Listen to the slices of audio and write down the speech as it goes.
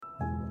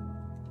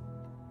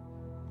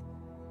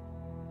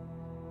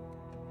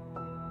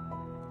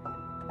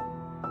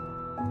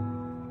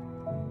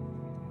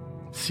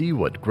See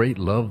what great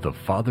love the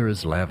Father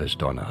has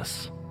lavished on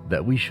us,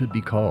 that we should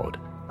be called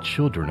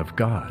children of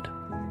God,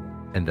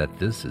 and that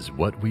this is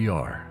what we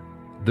are.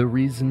 The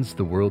reasons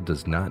the world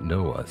does not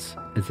know us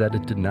is that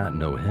it did not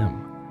know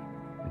Him.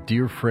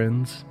 Dear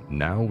friends,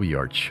 now we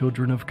are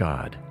children of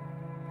God,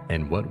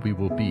 and what we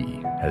will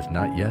be has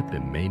not yet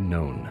been made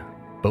known.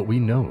 But we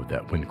know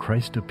that when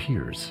Christ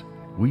appears,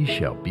 we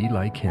shall be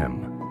like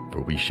Him,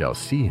 for we shall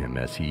see Him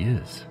as He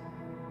is.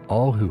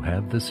 All who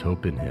have this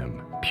hope in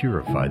Him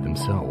purify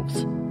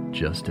themselves,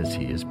 just as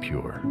He is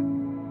pure.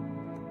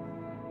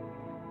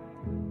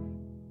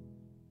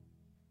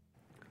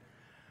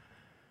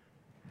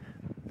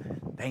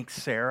 Thanks,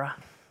 Sarah.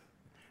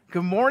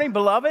 Good morning,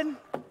 beloved.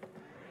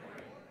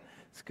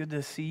 It's good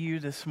to see you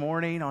this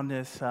morning on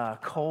this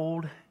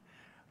cold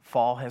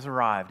fall has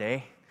arrived, eh?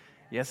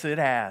 Yes, it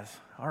has.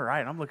 All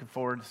right, I'm looking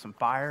forward to some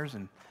fires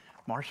and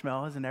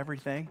marshmallows and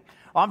everything.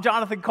 I'm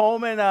Jonathan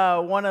Coleman,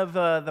 one of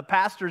the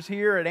pastors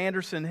here at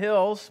Anderson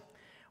Hills.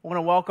 I want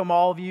to welcome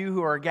all of you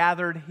who are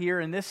gathered here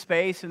in this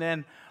space, and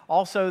then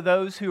also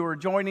those who are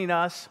joining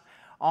us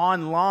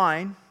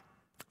online.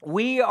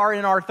 We are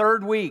in our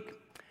third week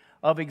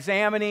of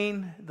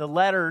examining the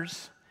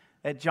letters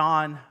that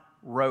John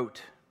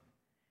wrote.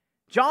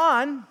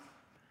 John,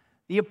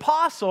 the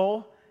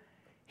apostle,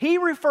 he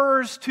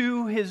refers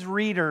to his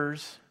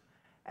readers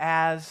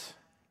as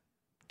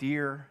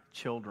dear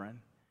children.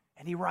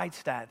 And he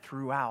writes that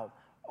throughout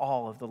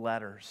all of the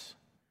letters.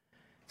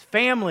 It's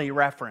family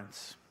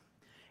reference.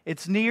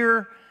 It's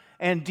near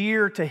and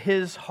dear to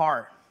his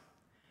heart.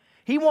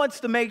 He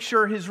wants to make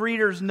sure his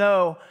readers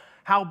know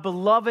how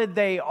beloved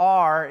they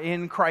are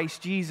in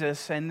Christ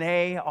Jesus, and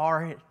they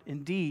are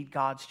indeed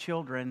God's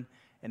children,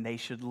 and they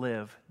should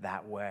live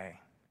that way.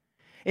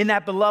 In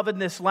that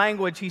belovedness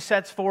language, he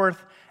sets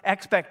forth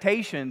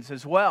expectations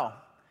as well.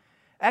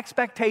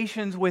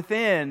 Expectations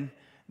within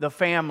the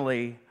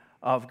family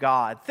of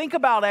God. Think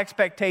about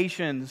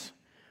expectations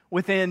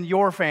within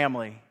your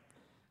family.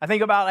 I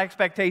think about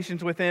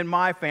expectations within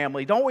my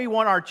family. Don't we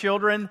want our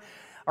children,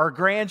 our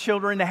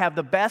grandchildren, to have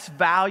the best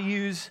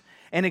values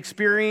and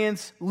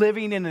experience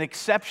living in an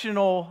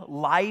exceptional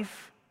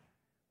life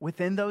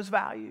within those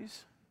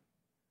values?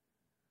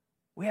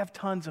 We have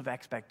tons of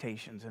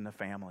expectations in the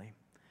family.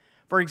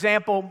 For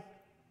example,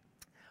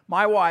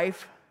 my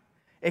wife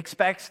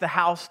expects the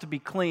house to be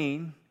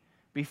clean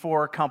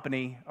before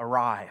company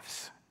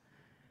arrives.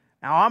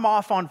 Now, I'm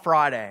off on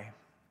Friday.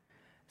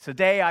 It's a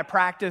day I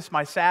practice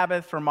my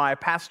Sabbath for my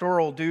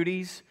pastoral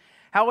duties.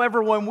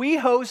 However, when we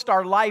host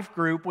our life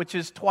group, which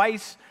is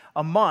twice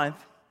a month,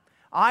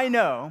 I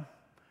know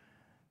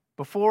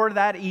before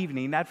that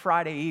evening, that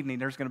Friday evening,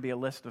 there's going to be a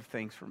list of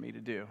things for me to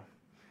do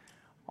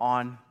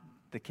on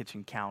the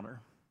kitchen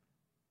counter.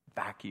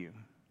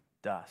 Vacuum,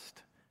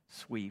 dust,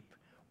 sweep,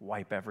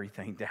 wipe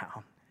everything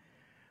down.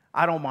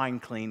 I don't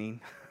mind cleaning.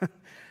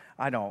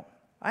 I don't.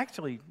 I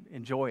actually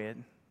enjoy it,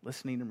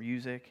 listening to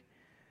music.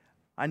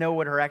 I know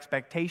what her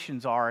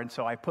expectations are, and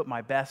so I put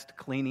my best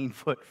cleaning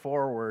foot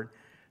forward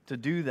to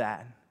do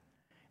that.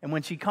 And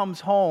when she comes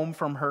home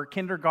from her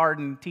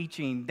kindergarten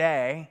teaching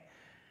day,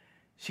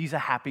 she's a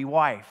happy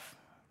wife.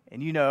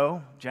 And you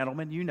know,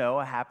 gentlemen, you know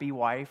a happy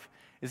wife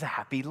is a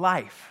happy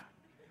life.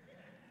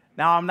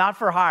 Now, I'm not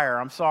for hire.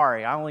 I'm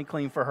sorry. I only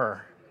clean for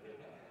her.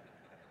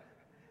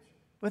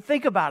 But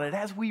think about it.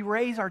 As we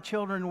raise our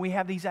children, we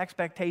have these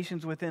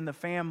expectations within the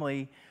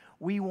family.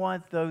 We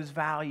want those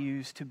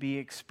values to be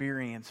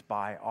experienced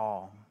by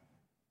all.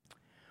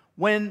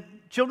 When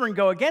children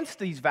go against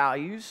these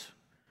values,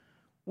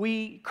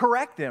 we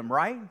correct them,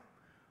 right?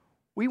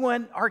 We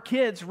want our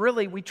kids,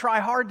 really, we try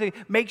hard to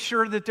make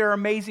sure that they're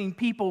amazing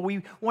people.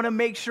 We want to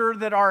make sure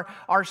that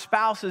our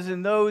spouses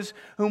and those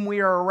whom we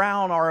are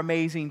around are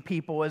amazing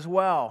people as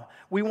well.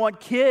 We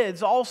want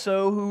kids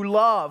also who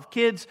love,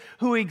 kids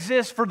who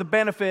exist for the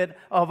benefit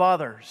of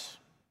others.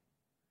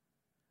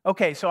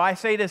 Okay, so I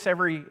say this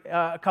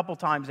a couple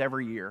times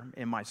every year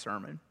in my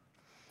sermon,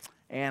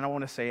 and I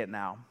want to say it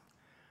now.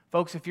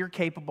 Folks, if you're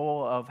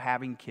capable of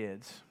having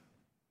kids,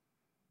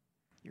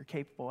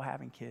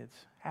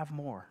 have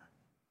more.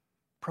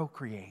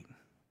 Procreate.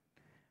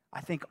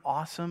 I think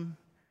awesome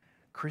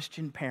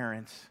Christian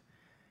parents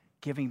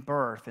giving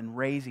birth and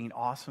raising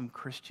awesome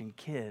Christian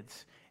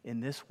kids in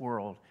this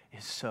world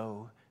is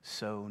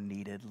so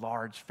needed.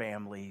 Large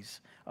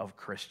families of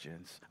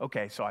Christians.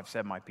 Okay, so I've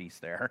said my piece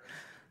there.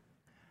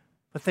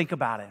 But think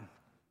about it.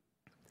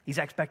 These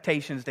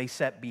expectations, they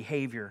set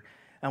behavior.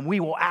 And we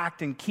will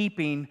act in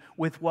keeping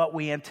with what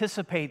we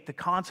anticipate the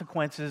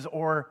consequences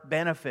or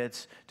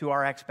benefits to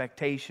our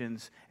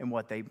expectations and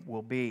what they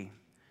will be.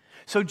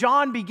 So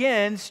John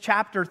begins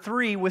chapter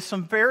 3 with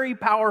some very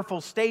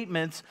powerful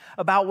statements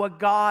about what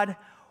God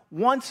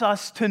wants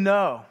us to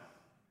know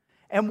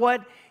and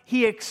what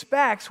He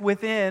expects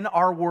within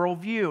our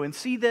worldview. And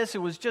see this,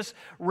 it was just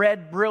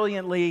read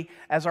brilliantly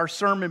as our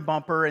sermon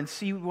bumper, and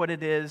see what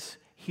it is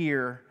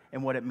here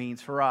and what it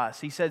means for us.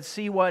 He said,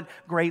 see what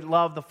great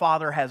love the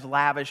Father has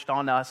lavished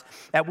on us,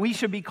 that we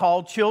should be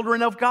called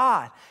children of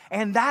God.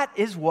 And that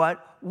is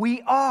what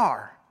we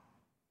are.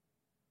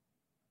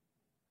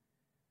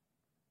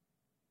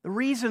 The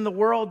reason the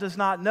world does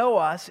not know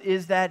us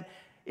is that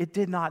it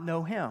did not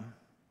know him.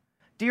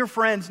 Dear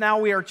friends, now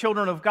we are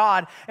children of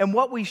God, and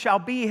what we shall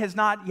be has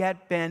not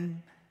yet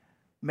been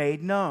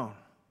made known.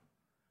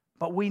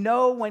 But we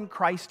know when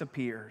Christ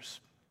appears,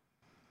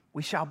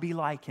 we shall be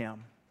like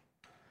him.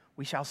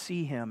 We shall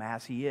see him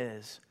as he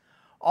is.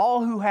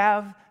 All who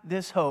have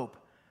this hope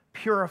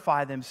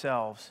purify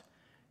themselves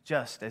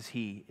just as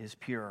he is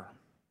pure.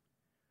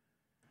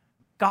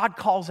 God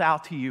calls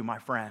out to you, my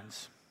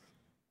friends.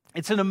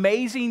 It's an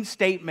amazing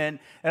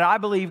statement that I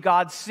believe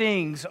God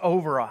sings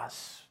over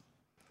us.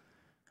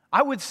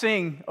 I would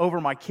sing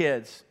over my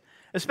kids,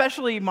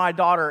 especially my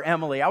daughter,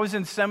 Emily. I was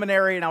in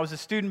seminary and I was a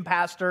student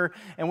pastor,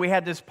 and we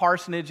had this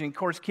parsonage, and of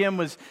course Kim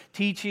was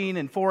teaching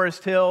in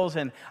Forest Hills,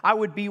 and I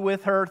would be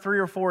with her 3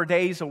 or 4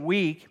 days a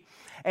week,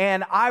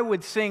 and I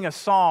would sing a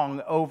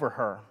song over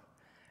her.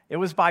 It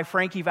was by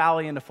Frankie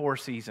Valli and the Four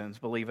Seasons,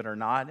 believe it or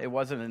not. It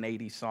wasn't an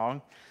 80s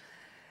song.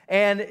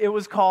 And it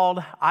was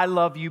called, I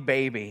Love You,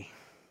 Baby.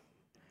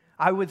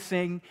 I would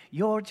sing,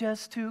 you're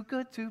just too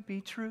good to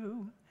be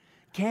true.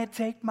 Can't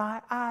take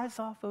my eyes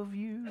off of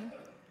you.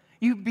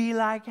 You be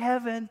like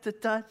heaven to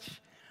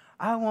touch.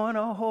 I want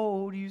to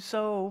hold you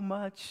so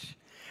much.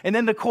 And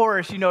then the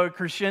chorus, you know, it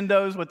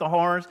crescendos with the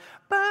horns.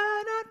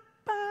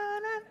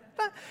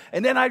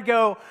 And then I'd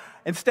go,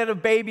 instead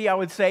of baby, I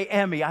would say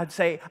Emmy. I'd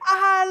say,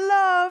 I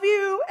love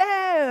you,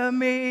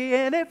 Emmy,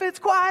 and if it's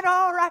quite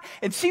all right.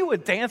 And she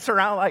would dance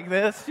around like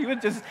this. She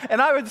would just, and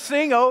I would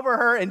sing over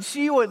her, and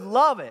she would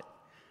love it.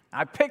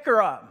 I'd pick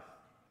her up.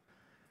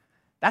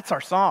 That's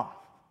our song.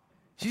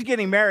 She's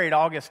getting married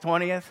August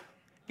 20th.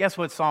 Guess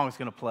what song is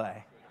going to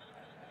play?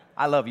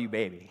 I Love You,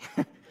 Baby.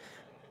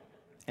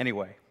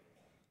 Anyway.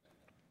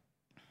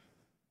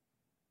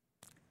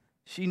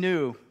 She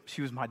knew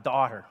she was my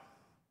daughter.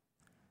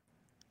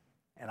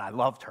 And I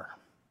loved her.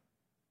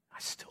 I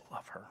still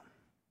love her.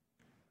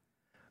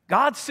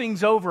 God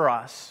sings over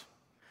us.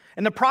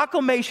 And the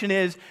proclamation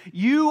is,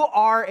 you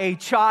are a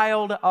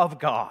child of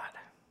God.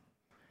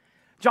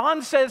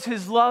 John says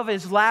his love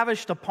is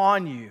lavished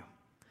upon you.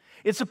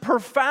 It's a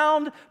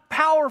profound,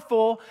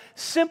 powerful,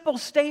 simple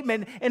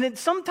statement. And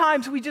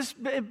sometimes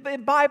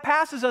it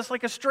bypasses us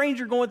like a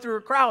stranger going through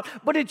a crowd.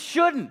 But it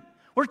shouldn't.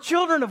 We're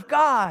children of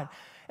God.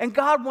 And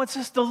God wants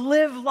us to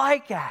live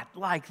like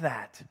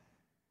that.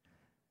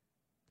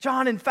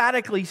 John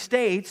emphatically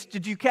states,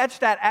 did you catch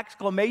that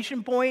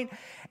exclamation point?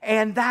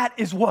 And that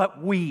is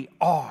what we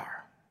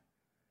are.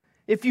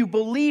 If you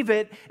believe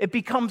it, it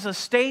becomes a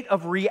state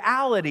of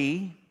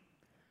reality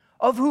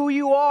of who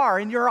you are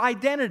and your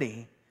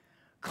identity.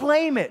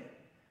 Claim it.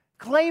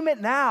 Claim it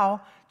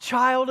now,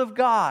 child of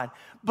God,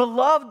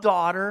 beloved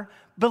daughter,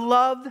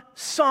 beloved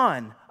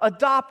son,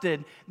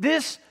 adopted.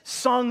 This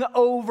sung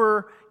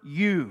over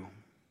you.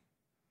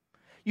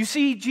 You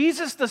see,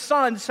 Jesus the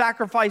Son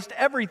sacrificed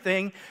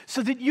everything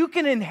so that you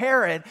can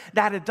inherit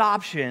that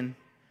adoption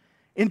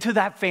into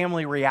that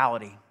family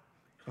reality.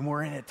 And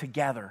we're in it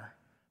together,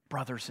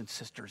 brothers and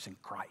sisters in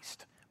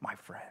Christ, my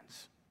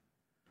friends.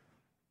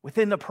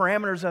 Within the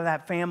parameters of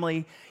that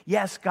family,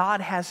 yes,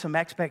 God has some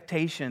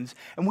expectations,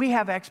 and we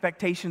have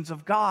expectations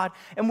of God,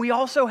 and we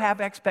also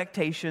have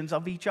expectations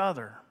of each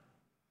other.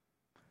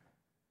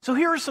 So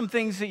here are some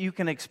things that you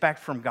can expect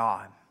from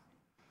God.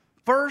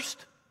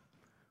 First,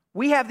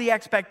 we have the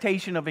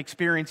expectation of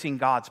experiencing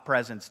God's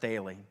presence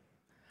daily.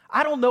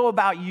 I don't know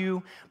about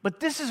you,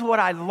 but this is what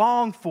I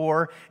long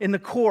for in the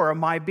core of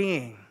my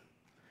being.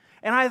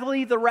 And I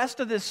believe the rest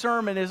of this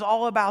sermon is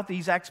all about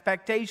these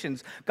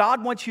expectations.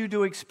 God wants you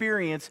to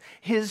experience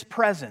His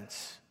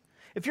presence.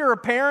 If you're a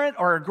parent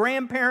or a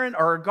grandparent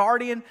or a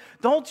guardian,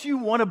 don't you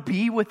want to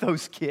be with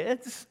those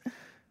kids?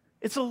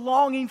 It's a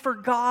longing for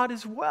God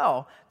as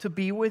well to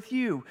be with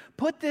you.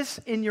 Put this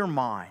in your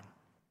mind.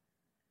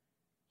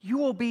 You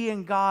will be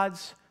in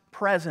God's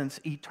presence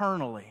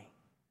eternally.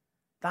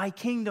 Thy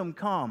kingdom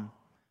come.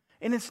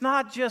 And it's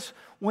not just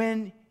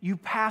when you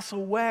pass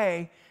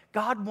away.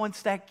 God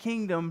wants that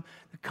kingdom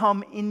to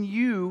come in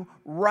you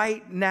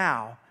right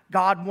now.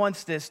 God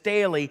wants this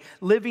daily,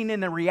 living in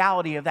the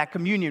reality of that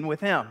communion with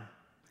Him.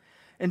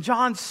 And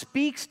John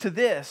speaks to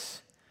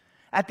this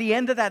at the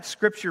end of that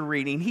scripture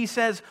reading. He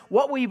says,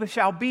 what we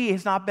shall be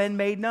has not been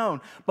made known.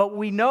 But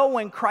we know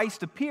when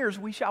Christ appears,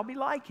 we shall be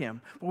like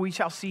Him. For we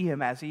shall see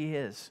Him as He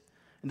is.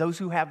 And those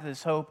who have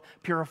this hope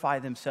purify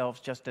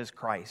themselves just as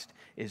Christ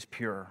is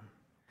pure.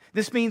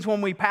 This means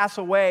when we pass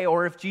away,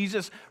 or if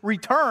Jesus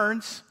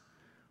returns,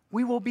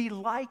 we will be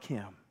like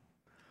Him.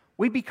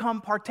 We become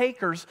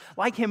partakers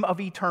like Him of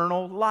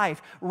eternal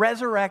life,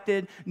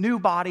 resurrected, new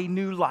body,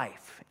 new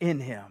life in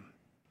Him.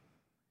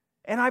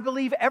 And I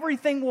believe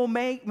everything will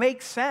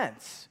make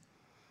sense.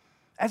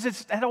 As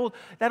it's that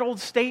old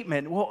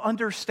statement, we'll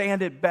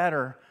understand it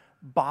better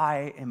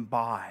by and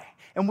by.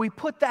 And we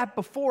put that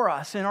before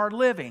us in our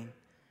living.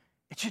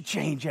 It should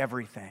change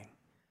everything.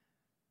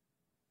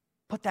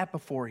 Put that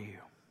before you.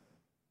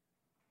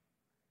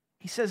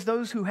 He says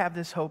those who have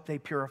this hope, they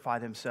purify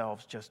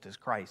themselves just as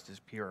Christ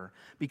is pure.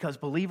 Because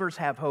believers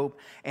have hope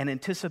and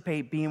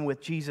anticipate being with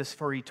Jesus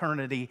for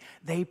eternity,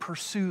 they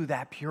pursue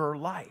that pure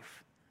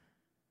life.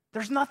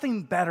 There's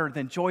nothing better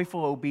than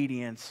joyful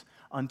obedience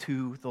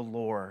unto the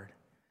Lord.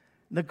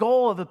 The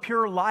goal of a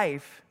pure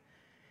life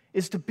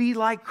is to be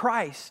like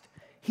Christ.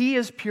 He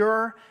is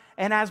pure,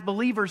 and as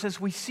believers, as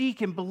we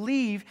seek and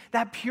believe,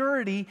 that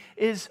purity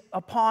is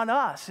upon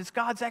us. It's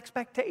God's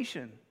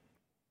expectation.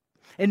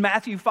 In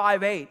Matthew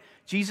 5:8,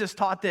 Jesus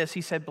taught this.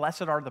 He said,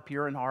 "Blessed are the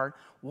pure in heart."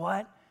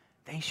 What?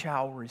 They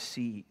shall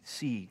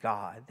see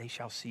God. They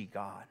shall see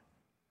God.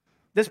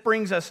 This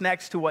brings us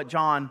next to what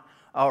John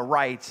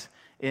writes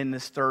in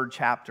this 3rd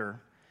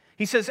chapter.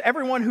 He says,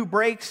 "Everyone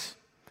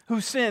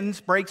who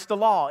sins breaks the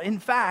law. In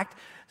fact,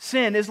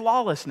 sin is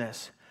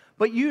lawlessness.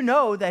 But you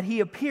know that he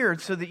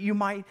appeared so that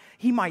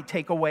he might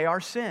take away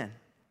our sin.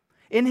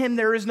 In him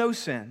there is no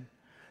sin.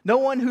 No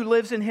one who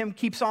lives in him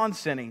keeps on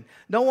sinning.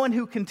 No one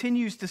who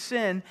continues to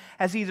sin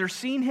has either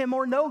seen him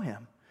or know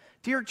him.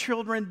 Dear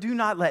children, do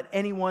not let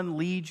anyone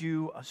lead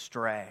you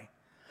astray.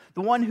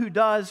 The one who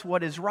does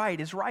what is right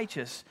is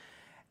righteous,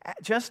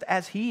 just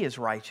as he is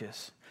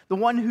righteous. The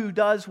one who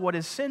does what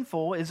is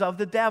sinful is of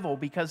the devil,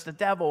 because the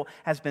devil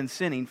has been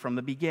sinning from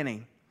the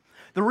beginning.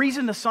 The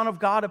reason the Son of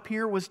God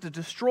appeared was to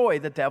destroy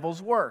the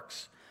devil's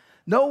works.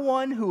 No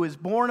one who is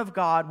born of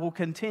God will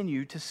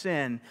continue to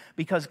sin,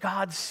 because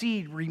God's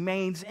seed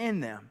remains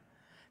in them.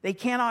 They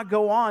cannot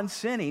go on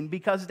sinning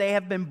because they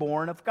have been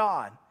born of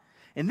God.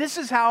 And this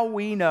is how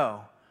we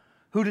know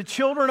who the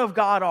children of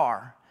God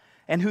are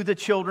and who the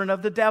children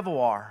of the devil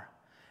are.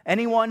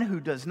 Anyone who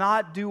does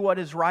not do what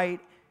is right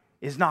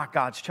is not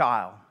God's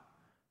child,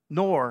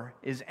 nor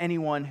is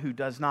anyone who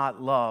does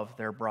not love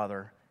their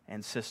brother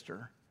and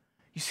sister."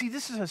 You see,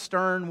 this is a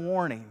stern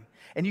warning.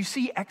 And you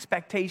see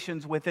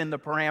expectations within the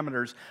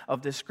parameters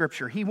of this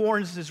scripture. He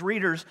warns his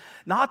readers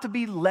not to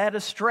be led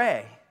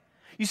astray.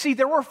 You see,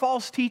 there were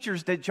false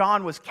teachers that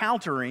John was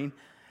countering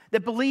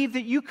that believed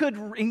that you could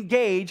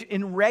engage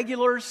in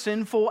regular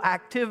sinful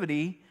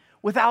activity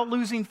without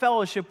losing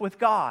fellowship with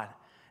God.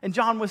 And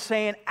John was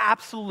saying,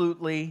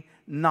 absolutely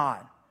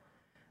not.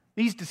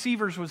 These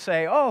deceivers would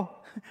say, oh,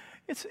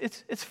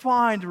 it's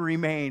fine to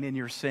remain in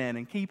your sin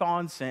and keep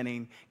on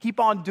sinning, keep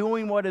on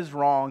doing what is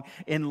wrong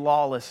in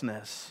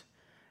lawlessness,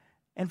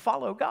 and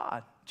follow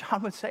God.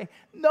 John would say,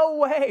 no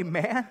way,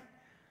 man.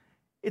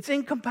 It's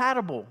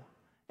incompatible.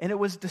 And it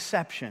was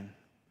deception.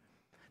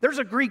 There's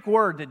a Greek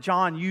word that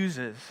John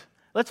uses.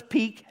 Let's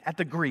peek at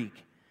the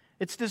Greek.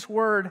 It's this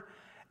word,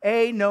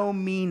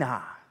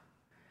 anomina,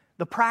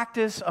 the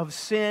practice of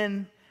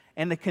sin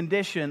and the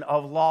condition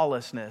of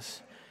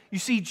lawlessness. You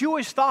see,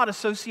 Jewish thought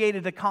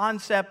associated the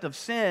concept of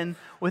sin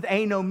with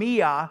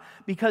anomia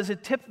because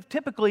it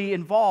typically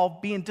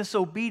involved being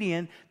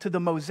disobedient to the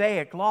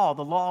Mosaic law,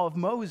 the law of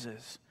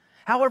Moses.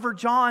 However,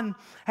 John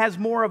has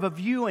more of a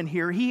view in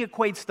here. He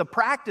equates the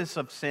practice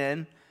of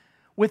sin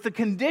with the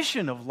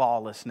condition of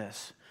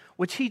lawlessness,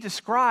 which he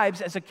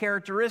describes as a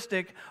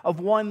characteristic of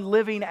one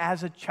living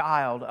as a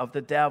child of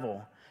the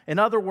devil. In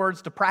other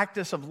words, the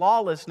practice of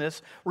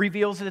lawlessness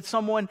reveals that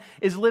someone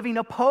is living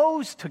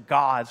opposed to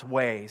God's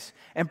ways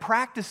and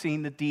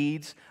practicing the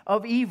deeds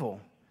of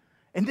evil.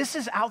 And this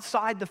is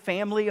outside the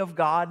family of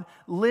God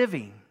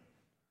living.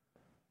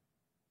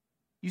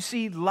 You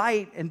see,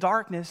 light and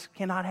darkness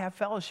cannot have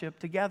fellowship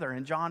together,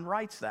 and John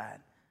writes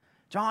that.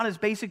 John is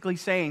basically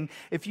saying,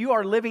 if you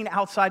are living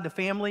outside the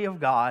family of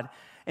God,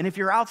 and if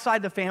you're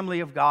outside the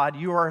family of God,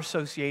 you are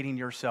associating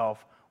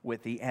yourself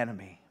with the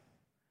enemy.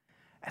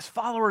 As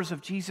followers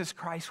of Jesus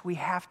Christ, we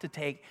have to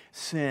take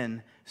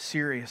sin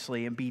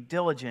seriously and be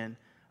diligent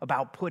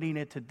about putting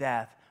it to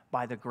death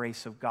by the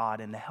grace of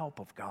God and the help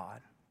of God.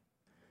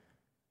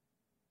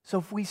 So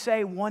if we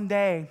say one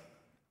day,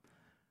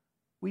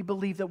 we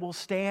believe that we'll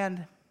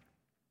stand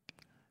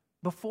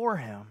before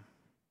Him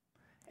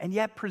and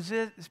yet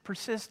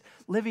persist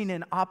living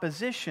in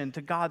opposition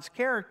to God's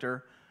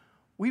character,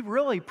 we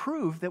really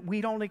prove that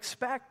we don't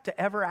expect to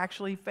ever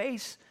actually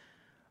face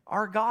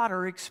our God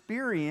or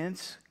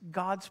experience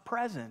God's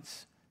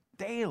presence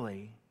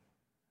daily.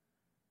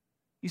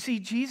 You see,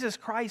 Jesus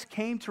Christ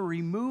came to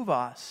remove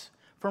us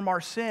from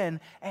our sin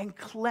and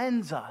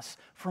cleanse us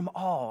from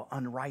all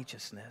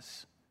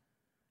unrighteousness.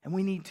 And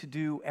we need to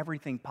do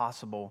everything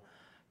possible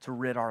to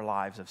rid our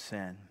lives of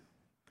sin.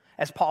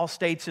 As Paul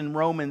states in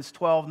Romans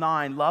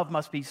 12:9, love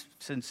must be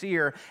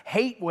sincere,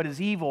 hate what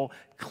is evil,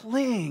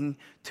 cling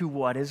to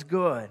what is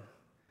good.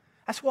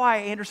 That's why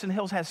Anderson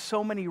Hills has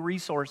so many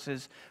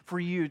resources for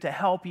you to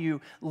help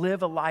you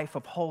live a life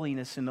of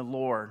holiness in the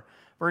Lord.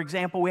 For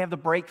example, we have the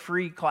Break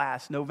Free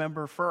class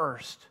November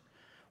 1st.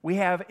 We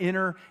have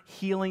inner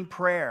healing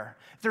prayer.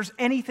 If there's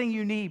anything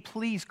you need,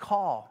 please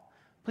call.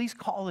 Please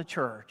call the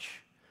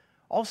church.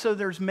 Also,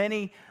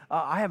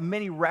 I have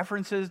many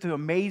references to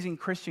amazing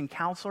Christian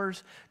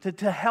counselors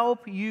to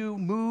help you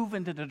move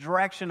into the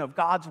direction of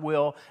God's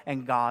will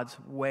and God's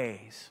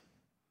ways.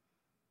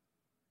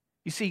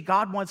 You see,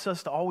 God wants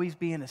us to always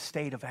be in a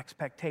state of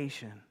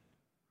expectation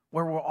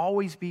where we'll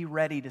always be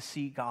ready to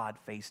see God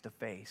face to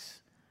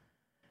face.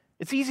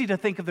 It's easy to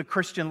think of the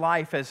Christian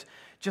life as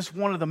just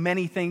one of the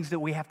many things that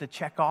we have to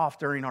check off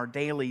during our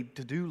daily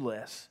to-do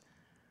list.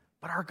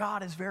 But our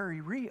God is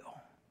very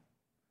real.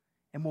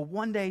 and will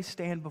one day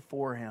stand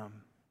before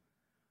him,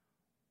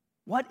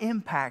 what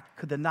impact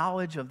could the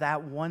knowledge of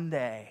that one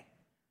day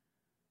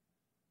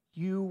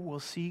you will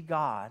see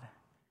God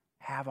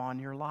have on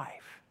your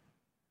life?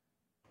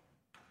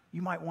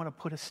 You might want to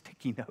put a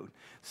sticky note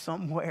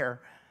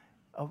somewhere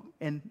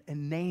and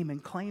name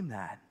and claim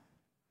that.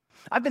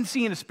 I've been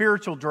seeing a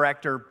spiritual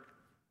director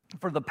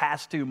for the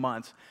past 2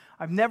 months.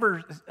 I've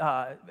never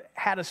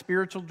had a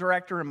spiritual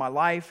director in my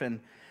life, and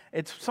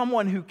it's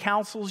someone who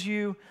counsels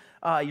you,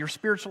 your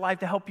spiritual life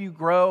to help you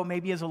grow,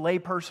 maybe as a lay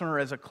person or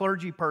as a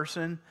clergy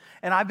person.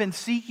 And I've been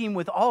seeking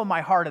with all of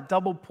my heart a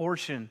double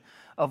portion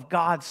of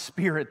God's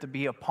Spirit to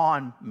be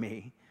upon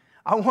me.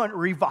 I want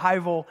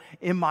revival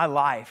in my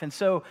life. And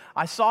so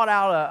I sought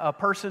out a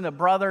person, a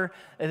brother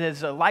that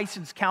is a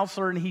licensed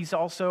counselor, and he's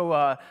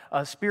also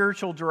a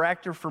spiritual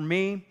director for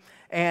me.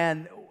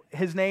 And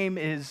his name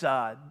is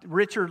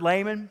Richard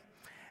Lehman.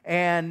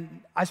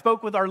 And I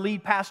spoke with our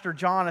lead pastor,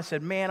 John. I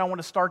said, man, I want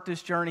to start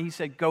this journey. He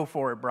said, go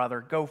for it,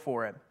 brother. Go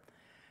for it.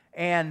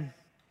 And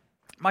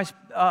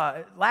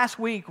last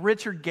week,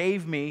 Richard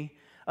gave me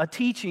a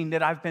teaching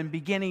that I've been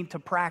beginning to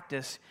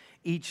practice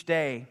each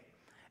day.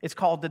 It's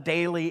called the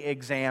Daily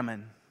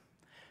Examine.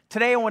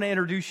 Today, I want to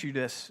introduce you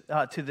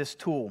to this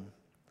tool,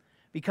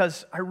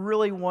 because I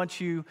really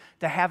want you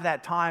to have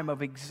that time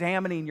of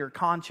examining your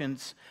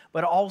conscience,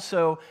 but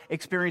also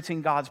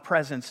experiencing God's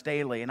presence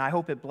daily. And I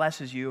hope it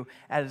blesses you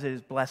as it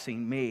is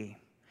blessing me.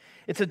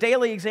 It's a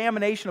daily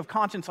examination of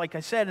conscience, like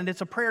I said, and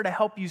it's a prayer to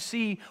help you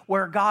see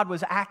where God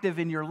was active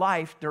in your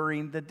life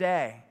during the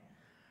day.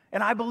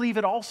 And I believe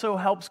it also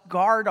helps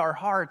guard our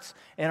hearts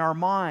and our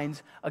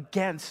minds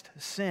against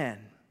sin.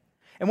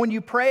 And when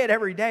you pray it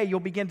every day, you'll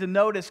begin to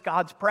notice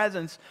God's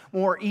presence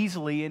more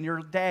easily in your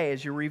day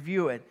as you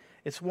review it.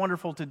 It's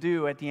wonderful to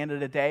do at the end of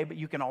the day, but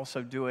you can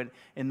also do it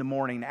in the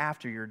morning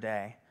after your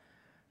day.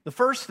 The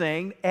first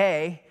thing,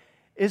 A,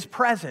 is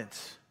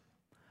presence.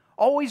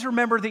 Always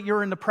remember that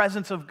you're in the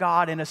presence of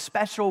God in a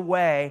special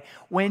way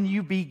when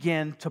you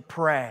begin to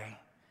pray.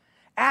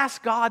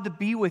 Ask God to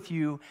be with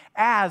you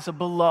as a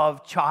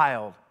beloved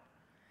child.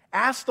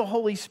 Ask the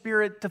Holy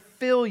Spirit to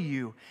fill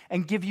you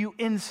and give you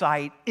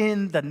insight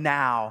in the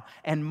now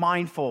and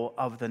mindful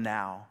of the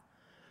now.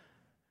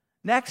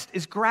 Next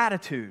is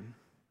gratitude.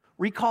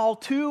 Recall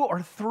 2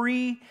 or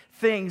 3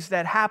 things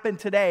that happened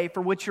today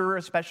for which you're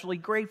especially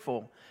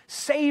grateful.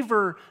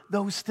 Savor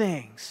those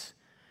things.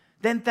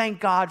 Then thank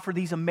God for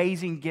these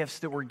amazing gifts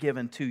that were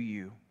given to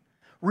you.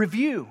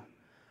 Review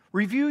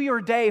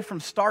your day from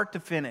start to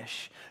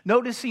finish,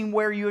 noticing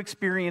where you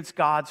experience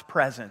God's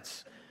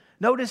presence.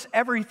 Notice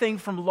everything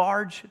from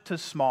large to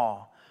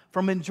small,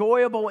 from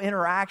enjoyable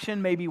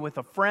interaction, maybe with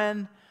a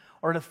friend,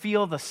 or to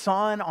feel the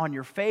sun on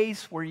your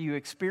face where you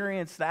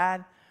experience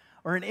that,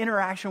 or an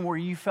interaction where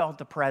you felt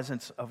the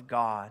presence of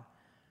God.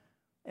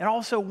 And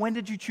also, when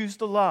did you choose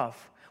to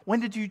love? When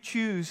did you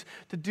choose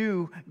to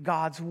do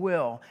God's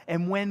will?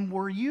 And when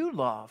were you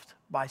loved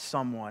by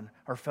someone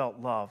or felt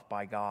loved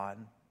by God?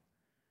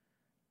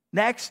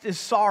 Next is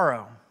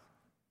sorrow.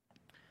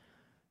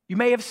 You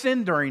may have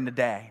sinned during the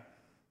day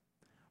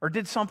or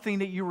did something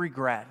that you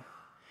regret.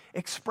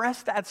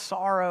 Express that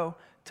sorrow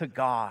to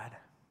God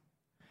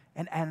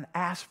and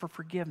ask for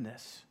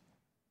forgiveness.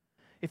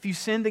 If you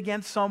sinned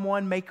against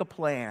someone, make a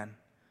plan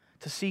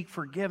to seek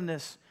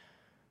forgiveness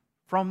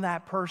from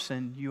that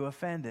person you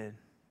offended.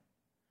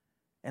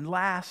 And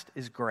last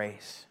is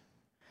grace.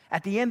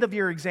 At the end of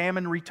your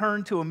examine,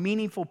 return to a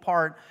meaningful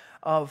part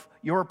of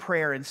your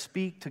prayer and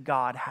speak to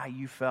God how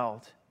you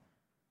felt.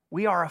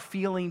 We are a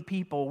feeling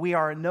people. We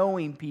are a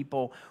knowing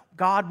people.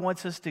 God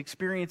wants us to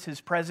experience His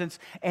presence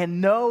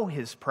and know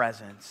His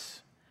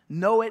presence.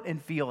 Know it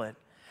and feel it.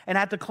 And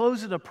at the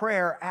close of the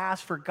prayer,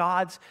 ask for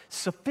God's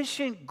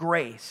sufficient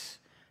grace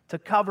to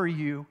cover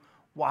you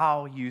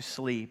while you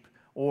sleep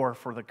or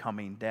for the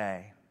coming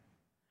day.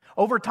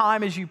 Over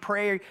time, as you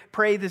pray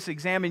this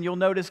examine, you'll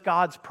notice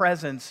God's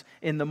presence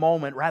in the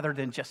moment rather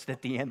than just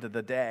at the end of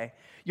the day.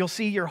 You'll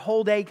see your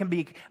whole day can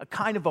be a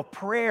kind of a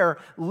prayer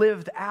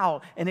lived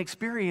out and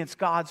experience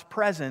God's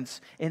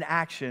presence in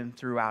action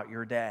throughout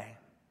your day.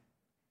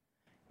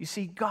 You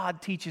see,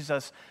 God teaches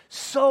us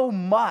so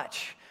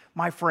much,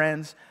 my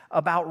friends,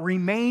 about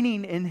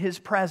remaining in His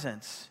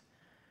presence.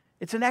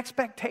 It's an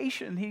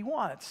expectation He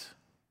wants.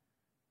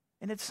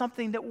 And it's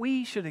something that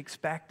we should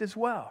expect as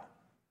well.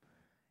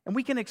 And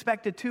we can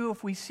expect it too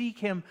if we seek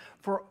Him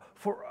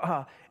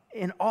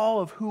in all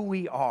of who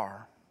we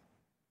are.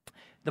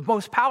 The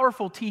most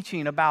powerful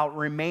teaching about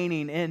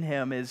remaining in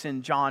Him is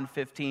in John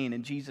 15,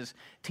 and Jesus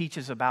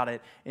teaches about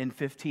it in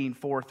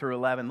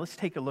 15:4-11. Let's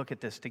take a look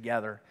at this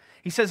together.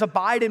 He says,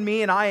 "Abide in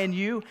me and I in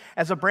you.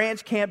 As a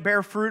branch can't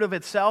bear fruit of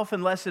itself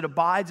unless it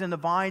abides in the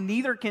vine,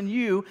 neither can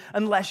you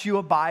unless you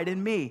abide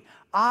in me.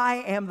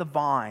 I am the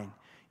vine,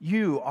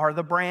 you are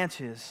the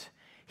branches.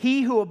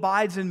 He who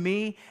abides in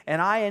me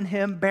and I in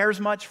him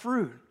bears much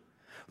fruit.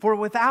 For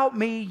without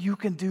me you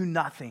can do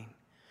nothing.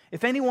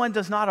 If anyone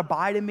does not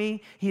abide in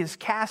me, he is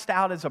cast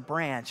out as a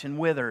branch and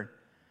withered.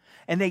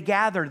 And they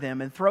gather them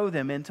and throw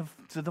them into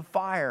the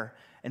fire,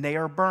 and they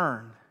are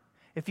burned.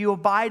 If you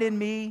abide in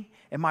me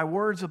and my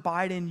words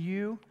abide in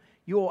you,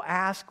 you will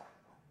ask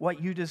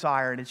what you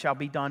desire, and it shall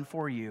be done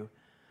for you.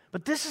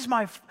 But this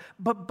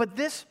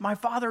my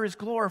Father is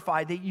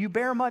glorified, that you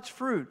bear much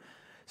fruit,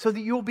 so that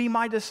you'll be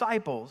my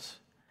disciples.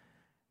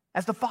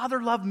 As the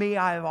Father loved me,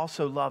 I have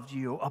also loved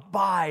you.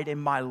 Abide in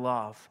my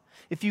love.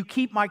 If you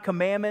keep my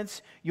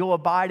commandments, you'll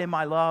abide in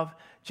my love,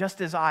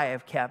 just as I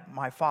have kept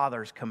my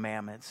Father's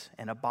commandments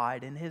and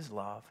abide in his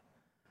love.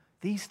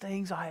 These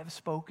things I have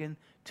spoken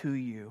to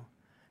you,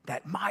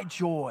 that my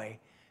joy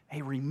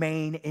may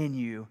remain in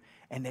you,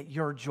 and that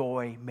your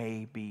joy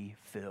may be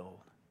filled.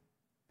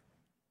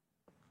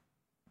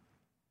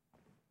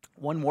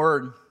 One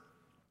word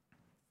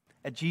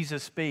that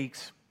Jesus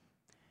speaks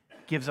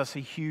gives us a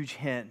huge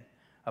hint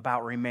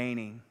about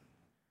remaining.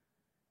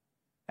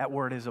 That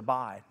word is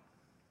abide.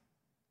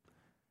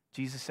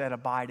 Jesus said,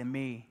 abide in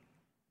me,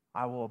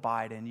 I will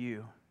abide in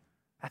you.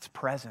 That's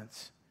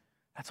presence.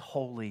 That's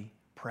holy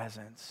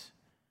presence.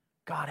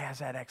 God has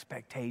that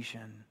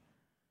expectation.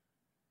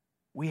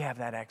 We have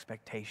that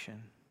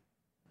expectation.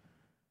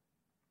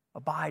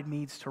 Abide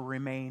means to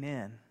remain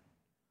in.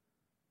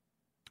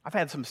 I've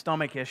had some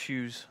stomach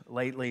issues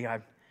lately.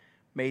 I've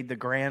made the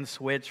grand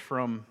switch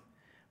from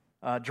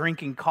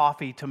drinking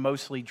coffee to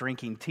mostly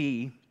drinking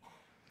tea.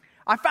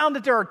 I found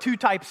that there are two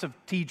types of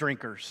tea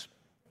drinkers.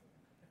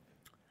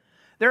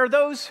 There are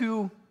those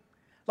who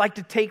like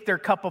to take their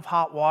cup of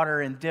hot water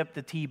and dip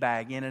the tea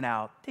bag in and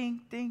out.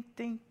 Ding, ding,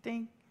 ding,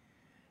 ding.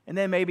 And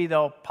then maybe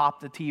they'll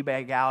pop the tea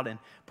bag out and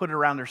put it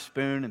around their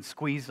spoon and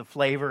squeeze the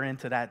flavor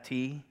into that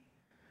tea.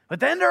 But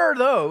then there are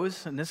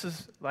those, and this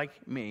is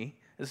like me,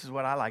 this is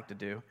what I like to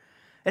do,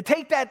 that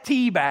take that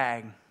tea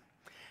bag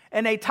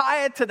and they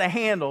tie it to the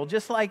handle,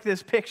 just like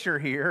this picture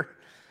here,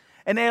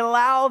 and they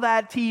allow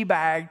that tea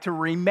bag to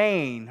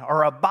remain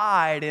or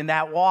abide in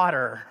that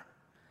water.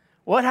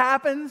 What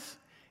happens?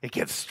 It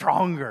gets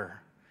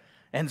stronger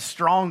and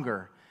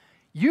stronger.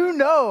 You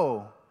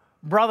know,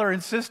 brother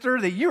and sister,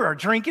 that you are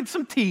drinking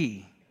some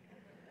tea.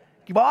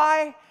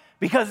 Why?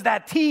 Because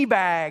that tea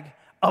bag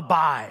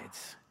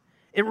abides.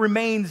 It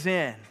remains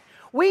in.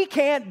 We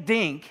can't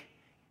dink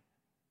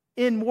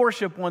in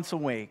worship once a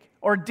week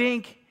or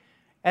dink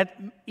at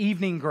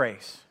evening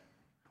grace.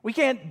 We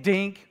can't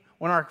dink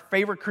when our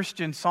favorite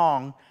Christian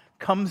song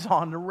comes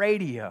on the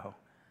radio.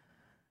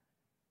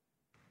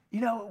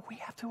 You know, we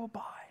have to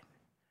abide.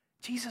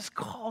 Jesus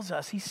calls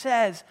us. He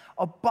says,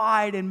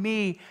 abide in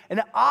me,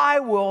 and I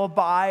will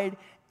abide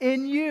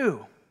in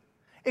you.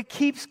 It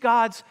keeps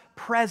God's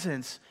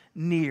presence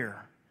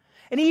near.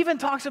 And he even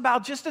talks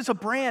about just as a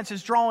branch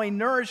is drawing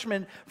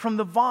nourishment from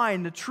the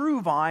vine, the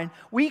true vine,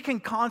 we can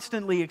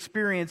constantly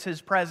experience his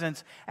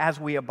presence as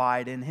we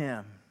abide in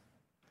him.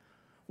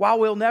 While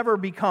we'll never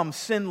become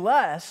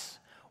sinless,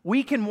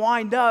 we can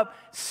wind up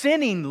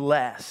sinning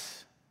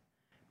less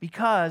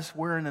because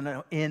we're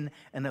in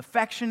an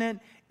affectionate,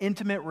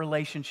 intimate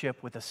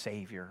relationship with a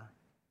Savior.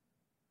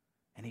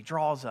 And he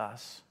draws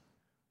us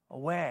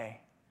away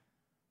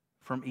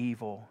from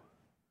evil,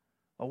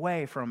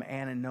 away from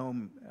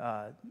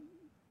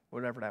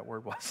whatever that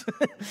word was.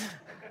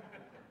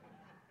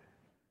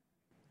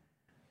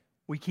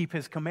 We keep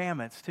his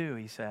commandments too,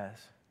 he says.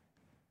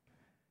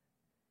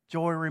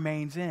 Joy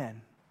remains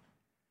in.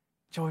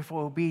 Joyful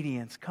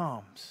obedience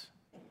comes.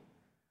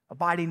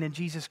 Abiding in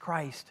Jesus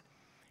Christ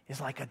is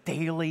like a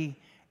daily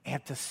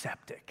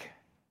antiseptic.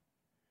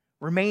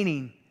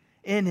 Remaining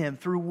in him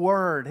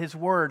through his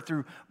word,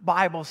 through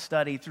Bible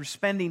study, through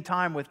spending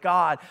time with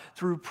God,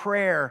 through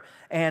prayer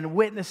and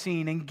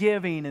witnessing and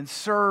giving and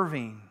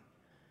serving.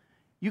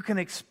 You can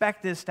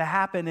expect this to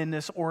happen in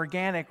this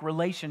organic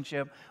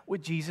relationship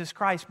with Jesus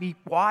Christ.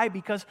 Why?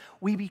 Because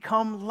we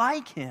become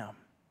like him.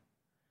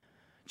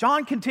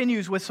 John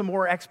continues with some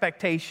more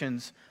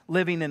expectations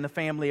living in the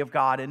family of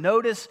God. And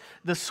notice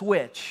the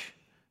switch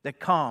that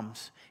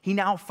comes. He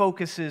now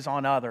focuses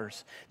on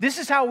others. This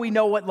is how we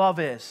know what love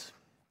is.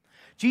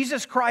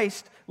 Jesus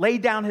Christ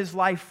laid down his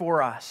life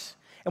for us,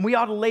 and we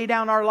ought to lay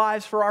down our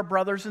lives for our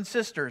brothers and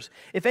sisters.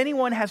 If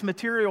anyone has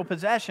material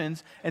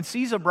possessions and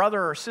sees a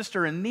brother or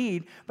sister in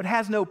need but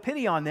has no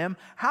pity on them,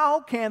 how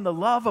can the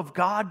love of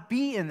God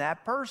be in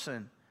that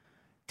person?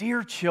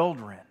 Dear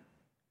children,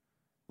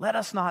 let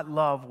us not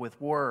love with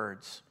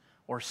words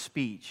or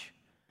speech,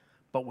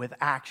 but with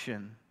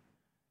action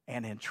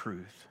and in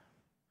truth.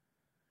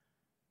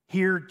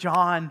 Here,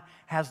 John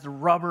has the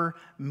rubber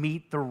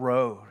meet the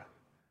road.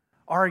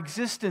 Our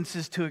existence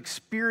is to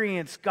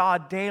experience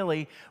God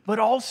daily, but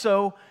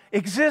also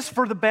exist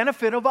for the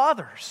benefit of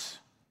others.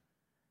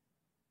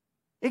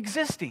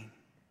 Existing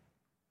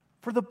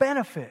for the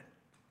benefit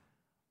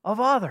of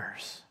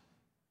others.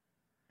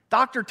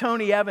 Dr.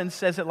 Tony Evans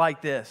says it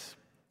like this,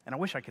 and I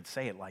wish I could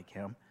say it like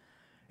him.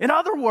 In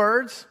other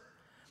words,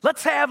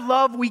 let's have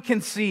love we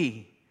can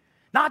see,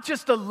 not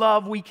just a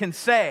love we can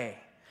say.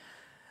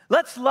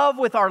 Let's love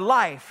with our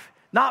life,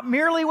 not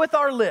merely with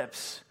our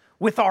lips,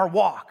 with our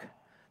walk,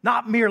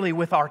 not merely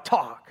with our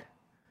talk.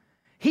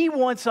 He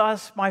wants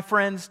us, my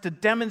friends, to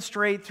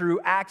demonstrate through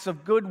acts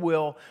of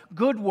goodwill,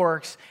 good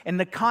works, and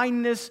the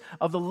kindness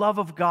of the love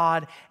of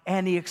God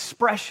and the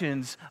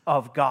expressions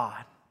of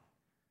God.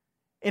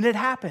 And it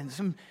happens.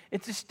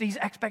 It's just these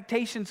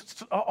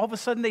expectations, all of a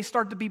sudden they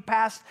start to be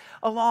passed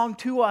along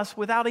to us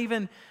without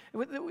even,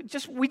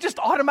 we just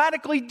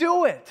automatically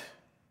do it.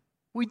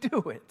 We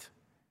do it.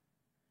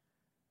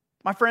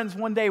 My friends,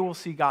 one day we'll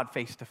see God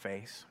face to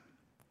face.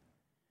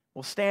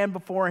 We'll stand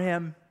before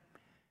Him,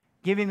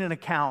 giving an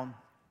account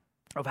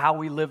of how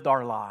we lived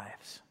our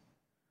lives,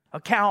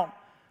 account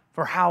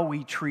for how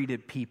we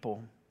treated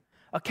people,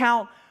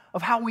 account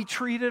of how we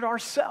treated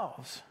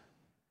ourselves,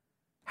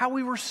 how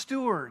we were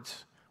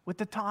stewards with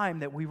the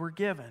time that we were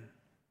given.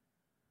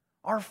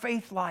 Our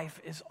faith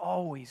life is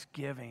always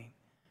giving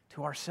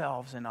to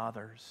ourselves and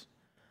others.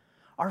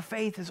 Our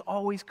faith is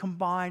always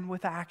combined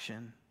with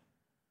action.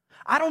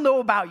 I don't know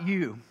about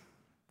you,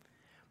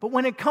 but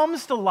when it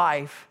comes to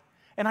life,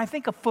 and I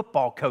think a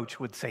football coach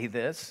would say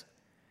this,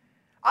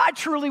 I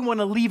truly want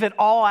to leave it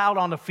all out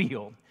on the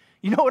field.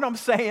 You know what I'm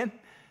saying?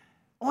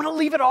 I want to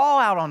leave it all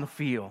out on the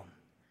field.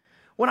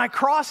 When I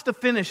cross the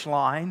finish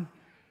line,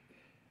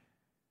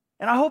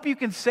 and I hope you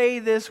can say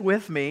this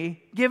with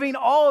me, giving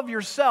all of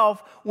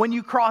yourself when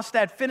you cross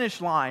that finish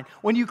line.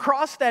 When you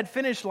cross that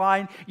finish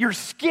line, you're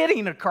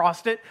skidding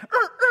across it,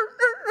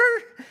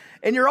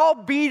 and you're all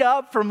beat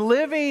up from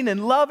living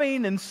and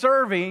loving and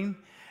serving,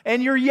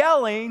 and you're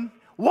yelling,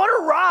 "What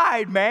a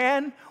ride,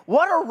 man!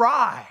 What a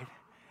ride!"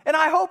 And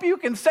I hope you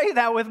can say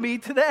that with me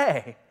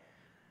today.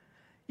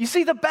 You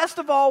see, the best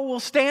of all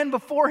will stand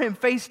before Him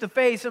face to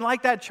face. And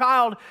like that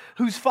child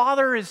whose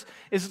father is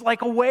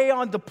like away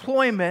on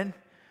deployment,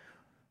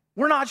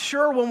 we're not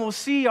sure when we'll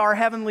see our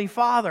Heavenly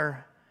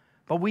Father.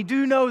 But we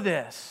do know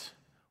this.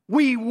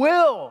 We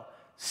will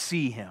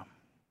see Him.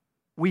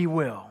 We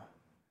will.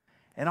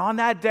 And on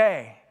that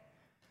day,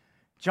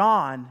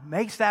 John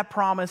makes that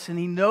promise, and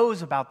he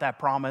knows about that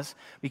promise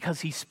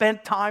because he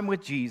spent time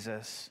with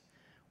Jesus.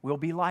 We'll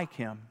be like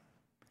Him,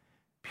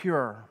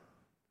 pure,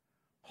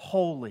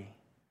 holy,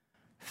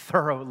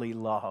 thoroughly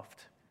loved,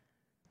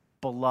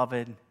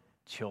 beloved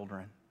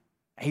children.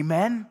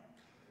 Amen?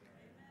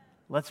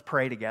 Let's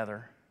pray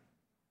together.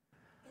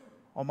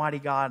 Almighty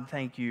God,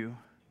 thank You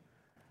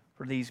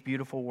for these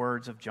beautiful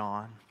words of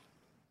John.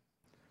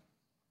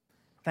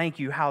 Thank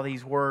You how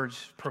these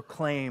words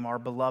proclaim our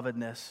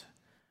belovedness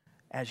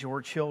as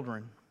Your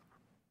children.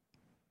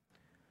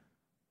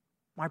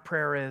 My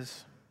prayer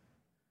is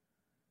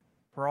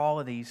for all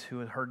of these who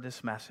have heard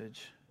this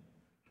message,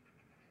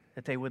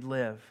 that they would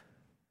live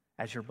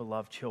as Your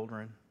beloved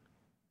children,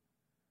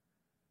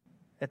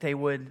 that they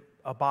would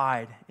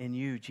abide in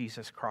You,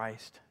 Jesus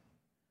Christ,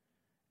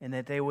 and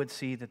that they would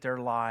see that their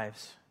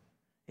lives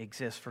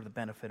exist for the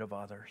benefit of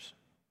others.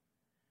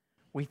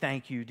 We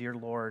thank You, dear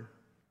Lord,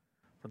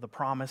 for the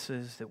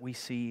promises that we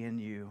see in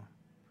You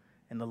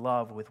and the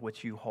love with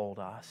which You hold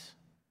us.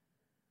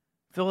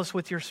 Fill us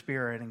with Your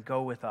Spirit and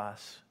go with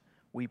us,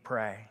 we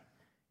pray.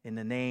 In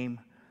the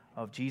name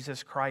of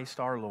Jesus Christ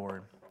our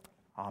Lord.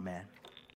 Amen.